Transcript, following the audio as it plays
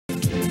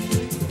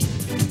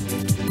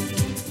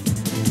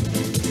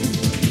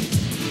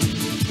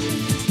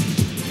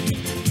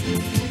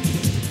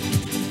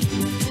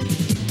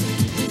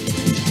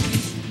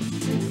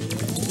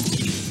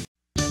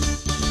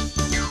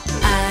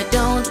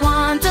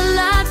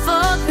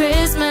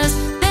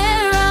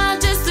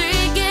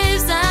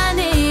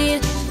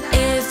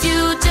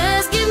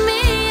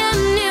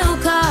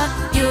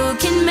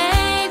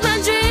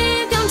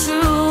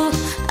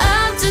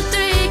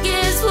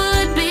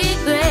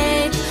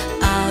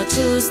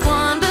choose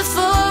one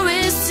before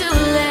it's too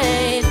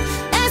late.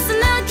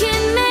 SNL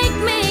can make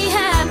me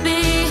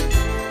happy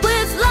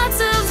with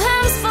lots of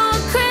hams for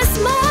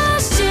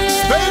Christmas cheer.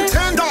 Spend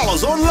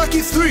 $10 on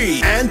Lucky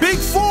 3 and Big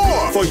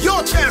 4 for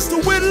your chance to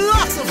win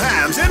lots of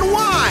hams and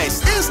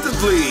wines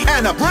instantly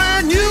and a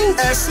brand new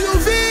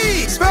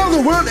SUV. Spell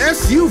the word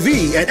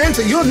SUV and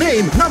enter your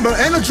name, number,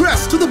 and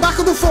address to the back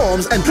of the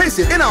forms and place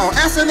it in our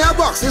SNL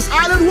boxes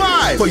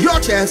island-wide for your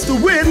chance to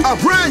win a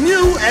brand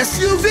new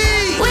SUV.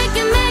 We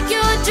can make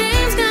your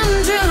dreams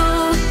come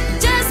true.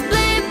 Just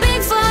play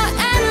Big 4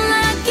 and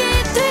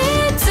Lucky 3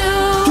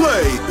 too.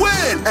 Play,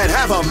 win, and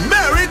have a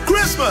Merry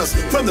Christmas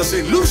from the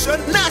St. Lucia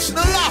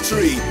National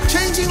Lottery,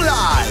 changing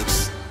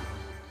lives.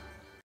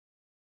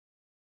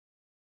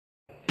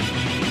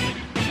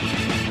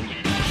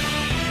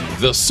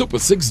 The Super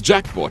 6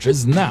 jackpot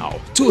is now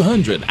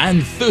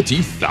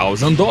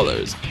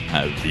 $230,000.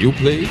 Have you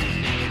played?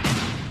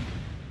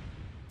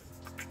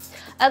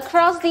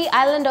 Across the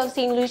island of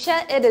St.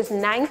 Lucia, it is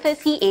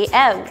 9:30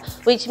 a.m.,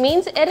 which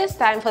means it is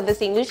time for the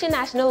St. Lucia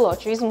National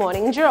Lottery's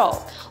morning draw.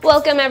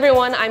 Welcome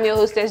everyone, I'm your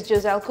hostess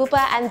Joselle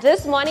Cooper, and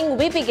this morning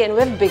we begin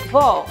with Big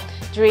 4.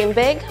 Dream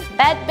big,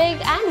 bet big,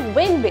 and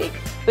win big.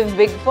 With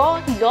Big 4,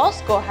 your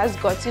score has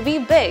got to be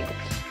big.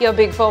 Your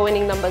Big 4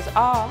 winning numbers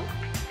are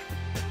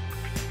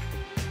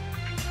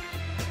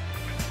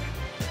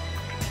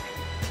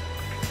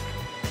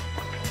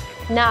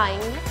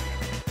 9,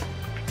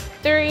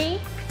 3,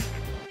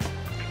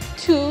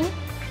 2,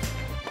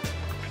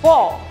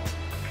 4.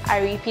 I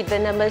repeat, the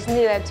numbers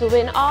needed to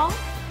win are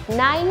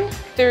 9,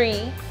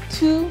 3,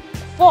 2,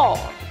 4.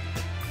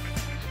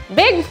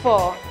 Big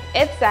 4,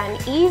 it's an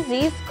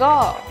easy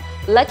score.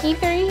 Lucky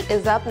 3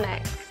 is up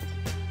next.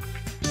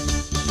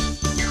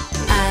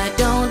 I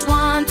don't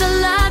want a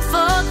lot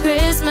for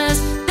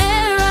Christmas.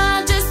 There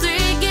are just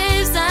 3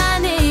 gifts I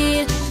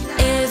need.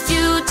 If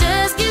you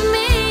just give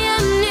me a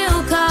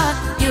new car,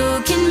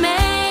 you can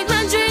make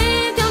my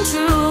dream come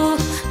true.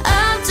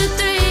 Up to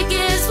 3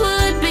 gifts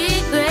would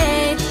be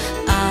great.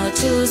 I'll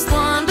choose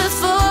one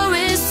before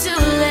it's too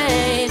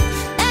late.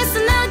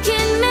 SNL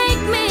can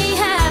make me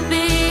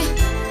happy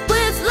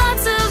with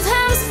lots of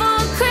hams for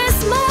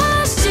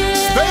Christmas cheer.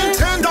 Spend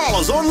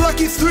 $10 on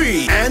Lucky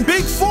 3 and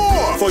Big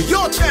 4 for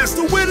your chance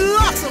to win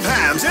lots of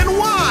hams and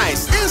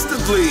wines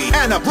instantly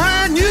and a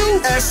brand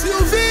new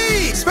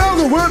SUV. Spell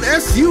the word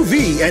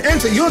SUV and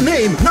enter your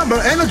name,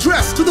 number, and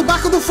address to the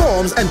back of the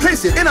forms and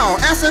place it in our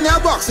SNL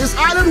boxes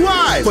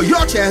island-wide for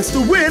your chance to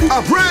win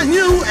a brand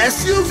new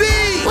SUV.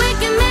 We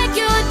can make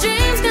your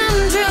dreams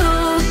come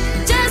true.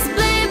 Just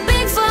play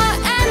Big 4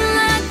 and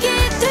Lucky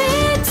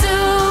 3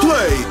 too.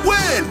 Play,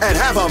 win, and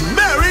have a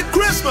Merry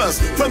Christmas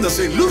from the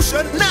St.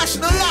 Lucia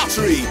National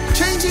Lottery,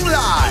 changing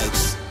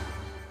lives.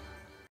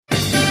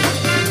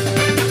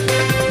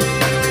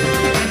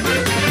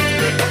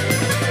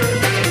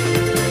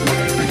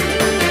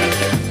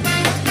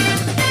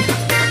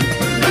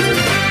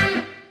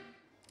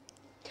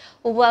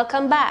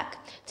 Welcome back.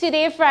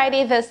 Today,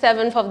 Friday, the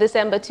 7th of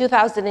December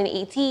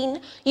 2018,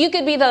 you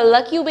could be the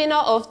lucky winner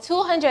of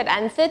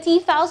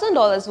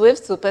 $230,000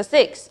 with Super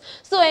 6.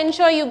 So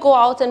ensure you go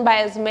out and buy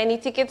as many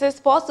tickets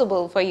as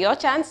possible for your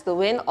chance to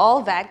win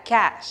all that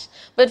cash.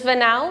 But for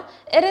now,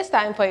 it is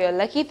time for your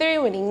lucky 3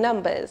 winning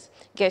numbers.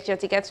 Get your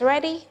tickets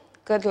ready.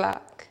 Good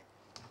luck.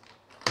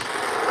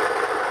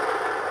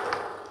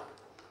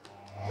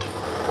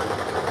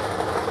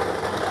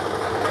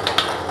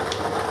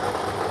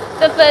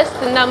 The first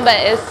number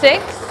is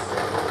 6.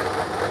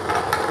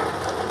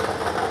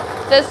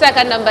 The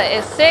second number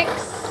is 6.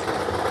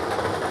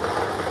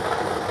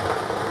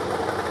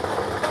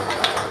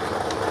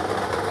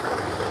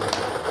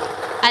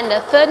 And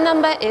the third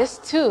number is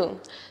 2.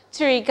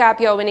 To recap,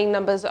 your winning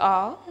numbers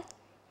are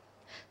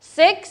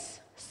 6,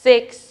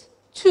 6,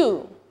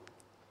 2.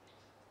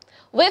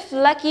 With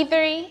Lucky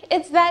 3,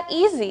 it's that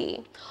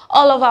easy.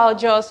 All of our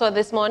draws for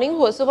this morning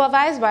were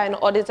supervised by an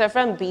auditor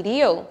from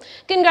BDO.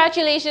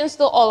 Congratulations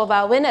to all of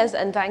our winners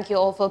and thank you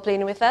all for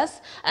playing with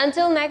us.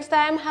 Until next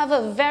time, have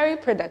a very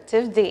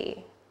productive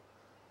day.